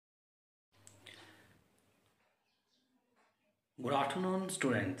Good afternoon,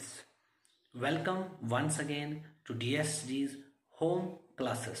 students. Welcome once again to DSG's Home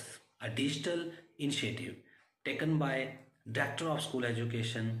Classes, a digital initiative taken by Director of School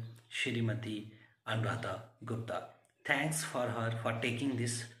Education, Shrimati Anuradha Gupta. Thanks for her for taking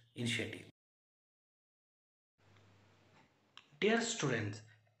this initiative. Dear students,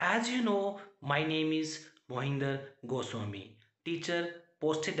 as you know, my name is Mohinder Goswami, teacher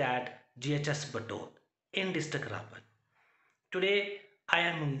posted at GHS Batote in district RAMBAN. Today I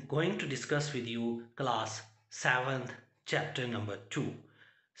am going to discuss with you class 7th chapter number 2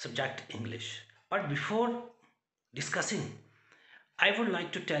 subject English. But before discussing, I would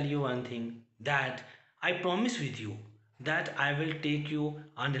like to tell you one thing that I promise with you that I will take you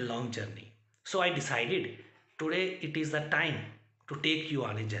on a long journey. So I decided today it is the time to take you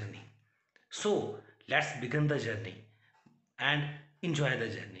on a journey. So let's begin the journey and enjoy the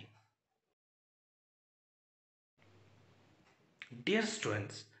journey. Dear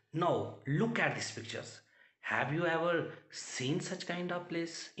students, now look at these pictures. Have you ever seen such kind of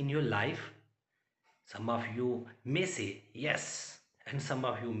place in your life? Some of you may say yes, and some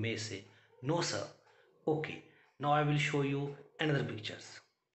of you may say no, sir. Okay, now I will show you another pictures.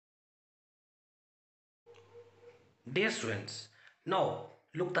 Dear students, now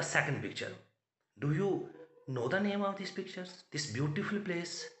look the second picture. Do you know the name of these pictures? This beautiful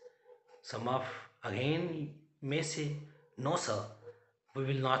place. Some of again may say no, sir, we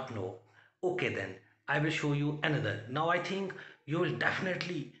will not know. Okay, then I will show you another. Now I think you will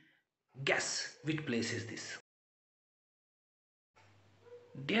definitely guess which place is this.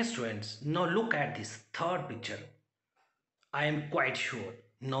 Dear students, now look at this third picture. I am quite sure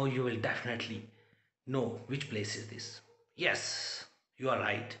now you will definitely know which place is this. Yes, you are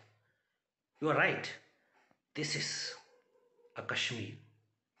right. You are right. This is a Kashmir.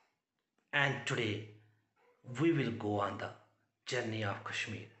 And today we will go on the journey of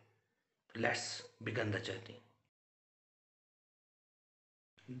Kashmir. Let's begin the journey.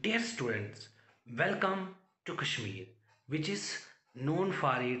 Dear students, welcome to Kashmir, which is known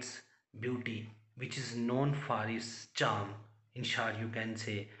for its beauty, which is known for its charm. In short, you can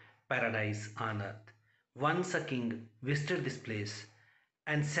say paradise on earth. Once a king visited this place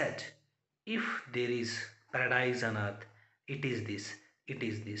and said, if there is paradise on earth, it is this, it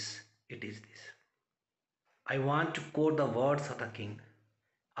is this, it is this. I want to quote the words of the king.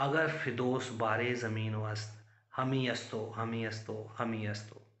 अगर फिदोस बारे ज़मीन वस्त हमी अस्तो हमी अस्तो हमी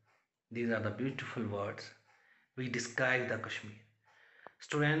अस्तो. These are the beautiful words we describe the Kashmir.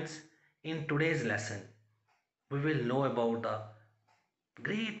 Students, in today's lesson, we will know about the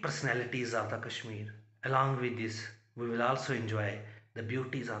great personalities of the Kashmir. Along with this, we will also enjoy the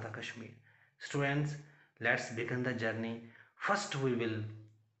beauties of the Kashmir. Students, let's begin the journey. First, we will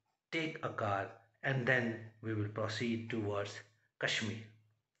take a car and then we will proceed towards Kashmir.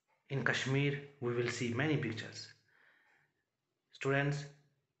 In Kashmir, we will see many pictures. Students,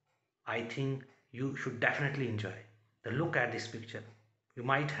 I think you should definitely enjoy the look at this picture. You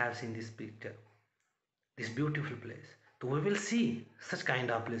might have seen this picture, this beautiful place. So we will see such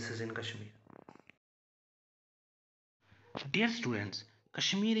kind of places in Kashmir. Dear students,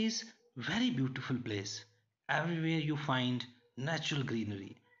 Kashmir is very beautiful place. Everywhere you find natural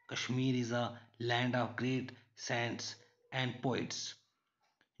greenery. Kashmir is a land of great saints and poets.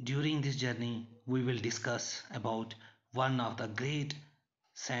 During this journey, we will discuss about one of the great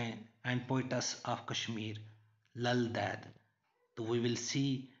saint and poetess of Kashmir, Lal Ded. So we will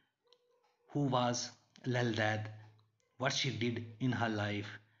see who was Lal Ded, what she did in her life.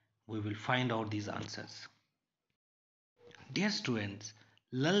 We will find out these answers. Dear students,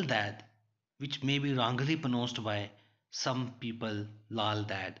 Lal Ded, which may be wrongly pronounced by some people Lal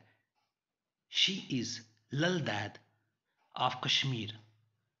Ded, she is Lal Ded of Kashmir,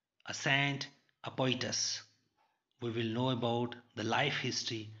 a saint, a poetess. We will know about the life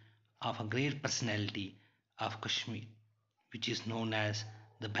history of a great personality of Kashmir, which is known as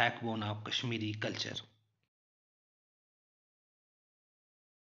the backbone of Kashmiri culture.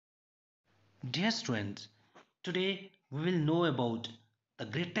 Dear students, today we will know about the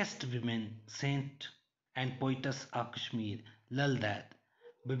greatest women saint and poetess of Kashmir, Lal Ded.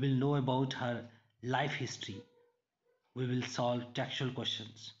 We will know about her life history. We will solve textual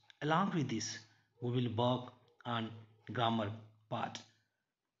questions. Along with this, we will work on grammar part.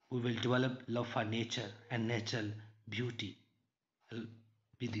 We will develop love for nature and natural beauty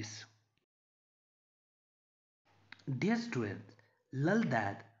with this. Dear students, Lal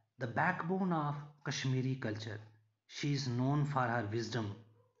Ded, the backbone of Kashmiri culture, she is known for her wisdom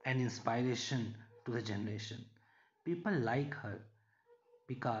and inspiration to the generation. People like her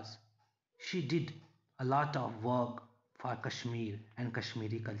because she did a lot of work for Kashmir and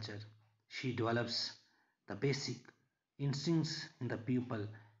Kashmiri culture. She develops the basic instincts in the people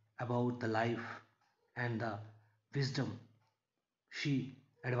about the life and the wisdom. She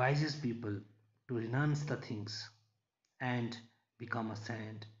advises people to renounce the things and become a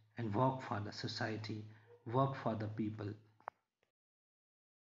saint and work for the society, work for the people.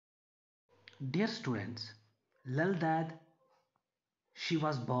 Dear students, Lal Ded, she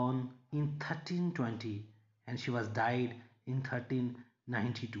was born in 1320 and she was died in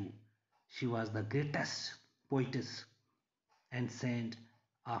 1392. She was the greatest poetess and saint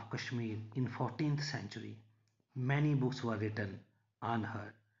of Kashmir in 14th century. Many books were written on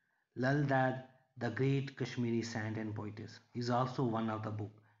her. Lal Ded, the great Kashmiri saint and poetess, is also one of the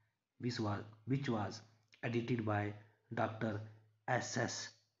book which was edited by Dr. S.S.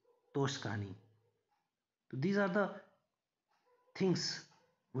 Toshkani. So these are the things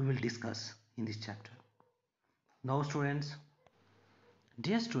we will discuss in this chapter. Now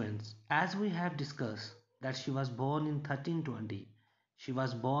dear students, as we have discussed that she was born in 1320, she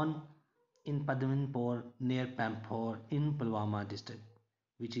was born in Padminpur near Pampore in Pulwama district,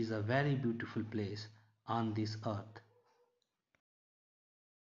 which is a very beautiful place on this earth.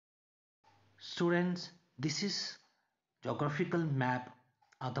 Students, this is geographical map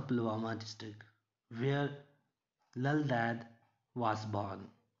of the Pulwama district where Lal Ded was born.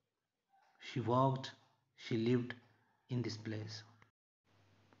 She worked, she lived in this place.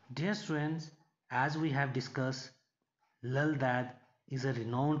 Dear students, as we have discussed, Lal Ded is a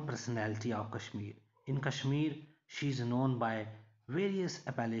renowned personality of Kashmir. In Kashmir, she is known by various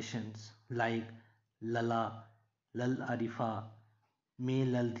appellations like Lala, Lal Arifa, May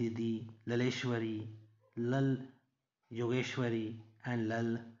Lal Didi, Laleshwari, Lal Yogeshwari, and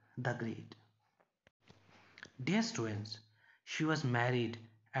Lal the Great. Dear students, she was married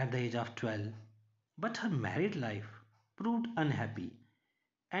at the age of 12, but her married life proved unhappy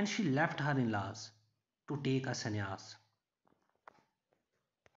and she left her in-laws to take a sannyas.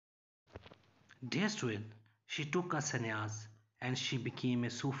 Dear student, she took a sannyas and she became a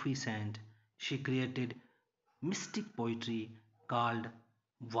Sufi saint. She created mystic poetry called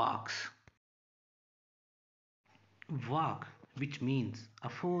walks. Walk, which means a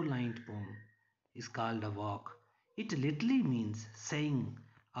four-lined poem, is called a walk. It literally means saying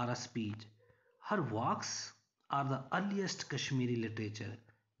or a speech. Her walks are the earliest Kashmiri literature,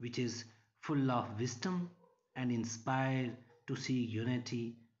 which is full of wisdom and inspired to see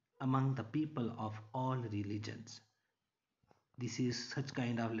unity among the people of all religions. This is such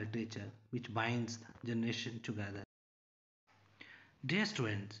kind of literature which binds generation together. Dear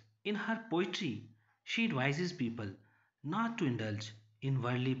students, in her poetry, she advises people not to indulge in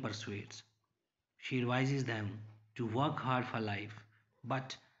worldly pursuits. She advises them to work hard for life,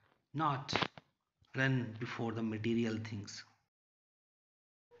 but not run before the material things.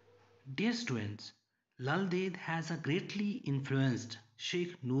 Dear students, Lal Ded has a greatly influenced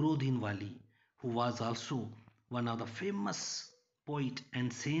Sheikh Nuruddin Wali, who was also one of the famous poet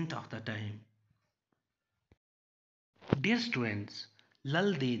and saint of the time. Dear students,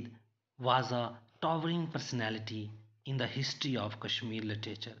 Lal Ded was a towering personality in the history of Kashmir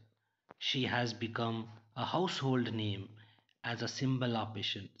literature. She has become a household name as a symbol of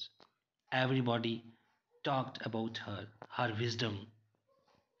patience. Everybody talked about her, her wisdom,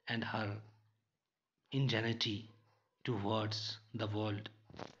 and her ingenuity towards the world.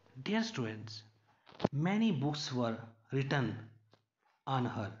 Dear students, many books were written on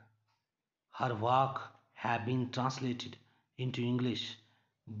her. Her work have been translated into English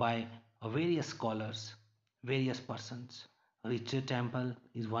by various scholars, various persons. Richard Temple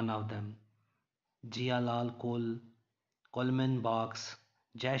is one of them. Jialal Cole, Coleman Box,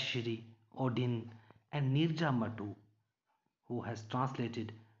 Jayashri, Odin, and Nirja Matu, who has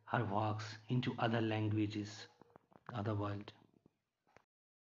translated her works into other languages of the world.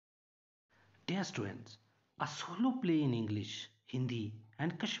 Dear students, a solo play in English, Hindi,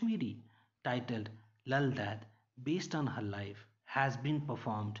 and Kashmiri titled Lal Ded, based on her life, has been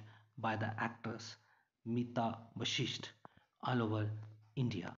performed by the actress Mita Bashisht all over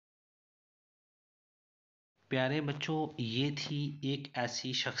India. प्यारे बच्चों, ये थी एक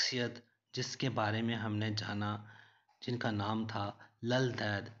ऐसी शख्सियत जिसके बारे में हमने जाना, जिनका नाम था लल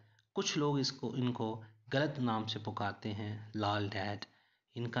दैद। कुछ लोग इनको गलत नाम से पुकारते हैं, लाल डैड।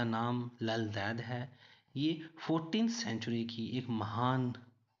 इनका नाम लल दैद है। ये 14th सेंचुरी की एक महान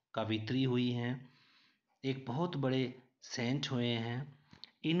कवित्री हुई हैं, एक बहुत बड़े सेंट हुए हैं।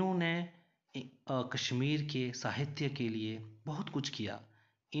 इन्होंने कश्मीर के साहित्य के लिए बहुत कुछ किया।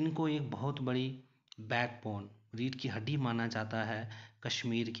 इनको एक बहुत बड़ी बैकबोन, रीढ़ की हड्डी माना जाता है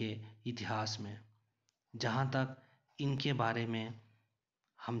कश्मीर के इतिहास में। जहाँ तक इनके बारे में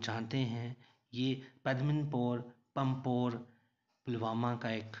हम जानते हैं। ये पद्मनपुर पंपोर पुलवामा का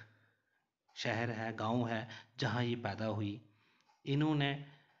एक शहर है, गांव है, जहां ये पैदा हुई। इन्होंने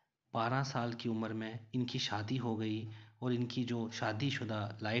 12 साल की उम्र में इनकी शादी हो गई और इनकी जो शादीशुदा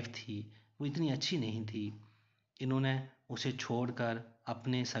लाइफ थी वो इतनी अच्छी नहीं थी। इन्होंने उसे छोड़कर,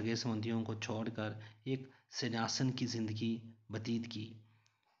 अपने सगे संबंधियों को छोड़कर एक सन्यासन की ज़िंदगी व्यतीत की।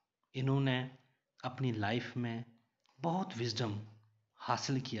 इन्होंने अपनी लाइफ में बहुत विजडम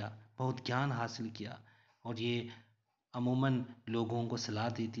हासिल किया, बहुत ज्ञान हासिल किया, और ये अमूमन लोगों को सलाह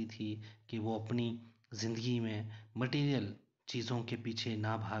देती थी कि वो अपनी ज़िंदगी में मटेरियल चीज़ों के पीछे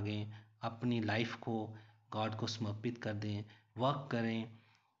ना भागें, अपनी लाइफ को गॉड को समर्पित कर दें, वर्क करें।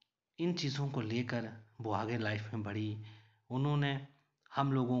 इन चीज़ों को लेकर वो आगे लाइफ में बढ़ी। उन्होंने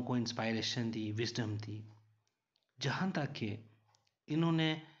हम लोगों को इंस्पायरेशन दी, विजडम दी। जहाँ तक कि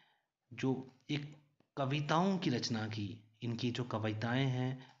इन्होंने जो एक कविताओं की रचना की, इनकी जो कविताएं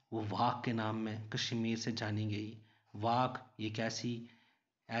हैं वो वाक के नाम में कश्मीर से जानी गई। वाक एक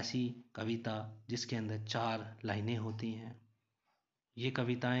ऐसी कविता जिसके अंदर 4 लाइनें होती हैं। ये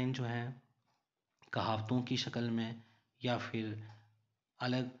कविताएं जो हैं कहावतों की शक्ल में या फिर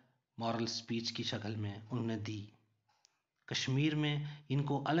अलग मॉरल स्पीच की शक्ल में उन्होंने दी। कश्मीर में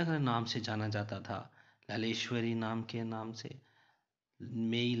इनको अलग अलग नाम से जाना जाता था। ललेश्वरी नाम के नाम से,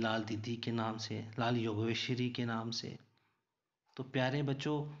 मेई लाल दीदी के नाम से, लाल योगेश्वरी के नाम से। तो प्यारे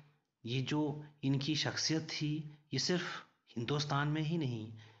बच्चों, ये जो इनकी शख्सियत थी ये सिर्फ हिंदुस्तान में ही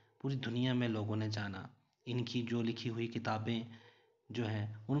नहीं, पूरी दुनिया में लोगों ने जाना। इनकी जो लिखी हुई किताबें जो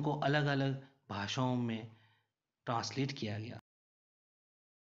हैं उनको अलग अलग भाषाओं में ट्रांसलेट किया गया।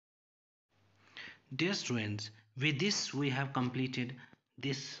 Dear students, with this we have completed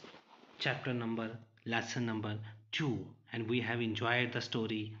this chapter number, lesson number 2, and we have enjoyed the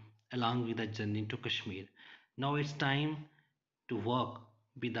story along with the journey to Kashmir. Now it's time to work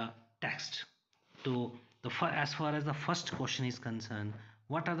with the text. So, as far as the first question is concerned,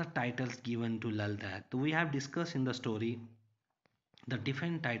 what are the titles given to Lal Ded? So we have discussed in the story the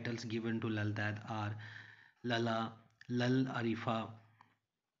different titles given to Lal Ded are Lala, Lal Arifa,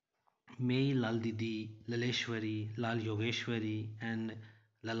 May Lal Didi, Laleshwari, Lal Yogeshwari, and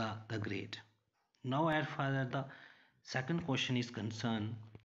Lala the Great. Now, as far as the second question is concerned,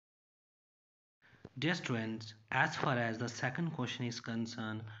 dear students, as far as the second question is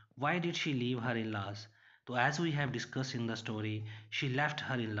concerned, why did she leave her in-laws? So, as we have discussed in the story, she left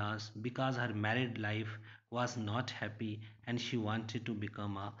her in-laws because her married life was not happy and she wanted to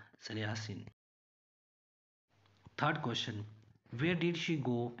become a sannyasin. Third question, where did she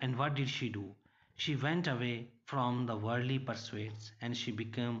go and what did she do? She went away from the worldly pursuits and she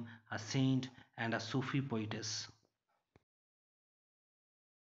became a saint and a Sufi poetess.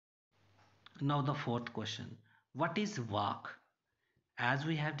 Now the fourth question, what is Vak? As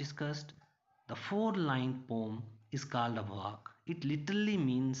we have discussed, the 4-line poem is called a Vak. It literally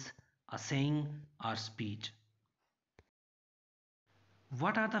means a saying or speech.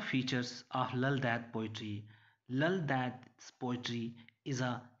 What are the features of Lal Ded poetry? Lal Ded's poetry is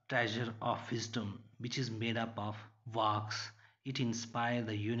a treasure of wisdom which is made up of Vaks. It inspires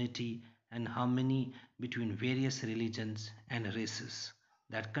the unity and harmony between various religions and races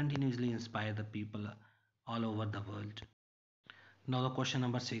that continuously inspire the people all over the world. Now the question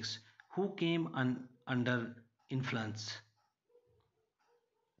number 6. Who came under influence?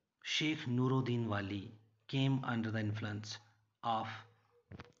 Sheikh Nuruddin Wali came under the influence of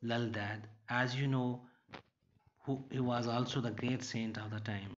Lal Ded. As you know, he was also the great saint of the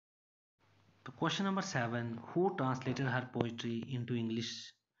time. The question number 7. Who translated her poetry into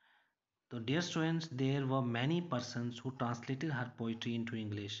English? So dear students, there were many persons who translated her poetry into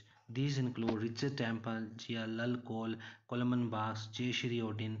English. These include Richard Temple, Jia Lal Kol, Coleman Bax, J. Shri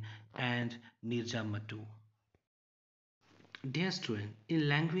Odin, and Nirja Matu. Dear student, in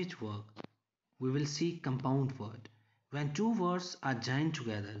language work, we will see compound word. When two words are joined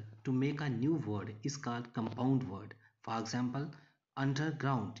together to make a new word is called compound word. For example,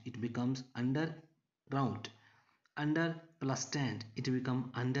 underground, it becomes underground. Under plus stand, it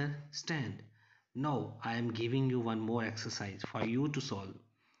becomes understand. Now I am giving you one more exercise for you to solve.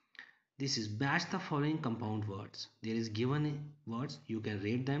 This is match the following compound words. There is given words, you can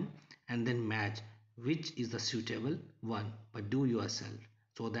read them and then match which is the suitable one, but do yourself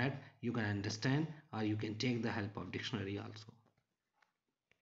so that you can understand or you can take the help of dictionary also.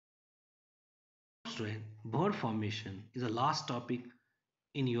 Student, word formation is the last topic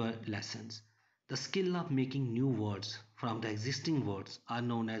in your lessons. The skill of making new words from the existing words are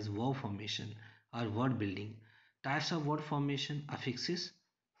known as verb formation or word building. Types of word formation: affixes,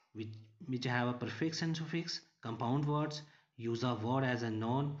 which have a prefix and suffix, Compound words use a word as a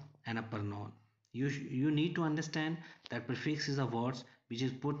noun and a pronoun. You need to understand that prefix is a word which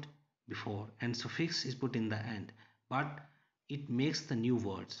is put before and suffix is put in the end, but it makes the new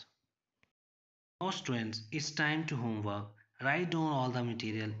words. Now students, it's time to homework. Write down all the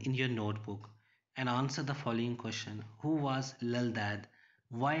material in your notebook and answer the following question. Who was Lal Ded?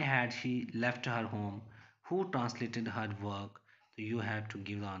 Why had she left her home? Who translated her work? So you have to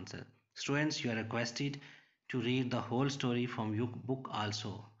give the answer. Students, you are requested to read the whole story from your book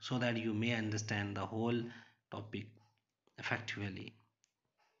also so that you may understand the whole topic effectively.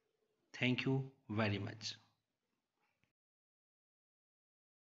 Thank you very much.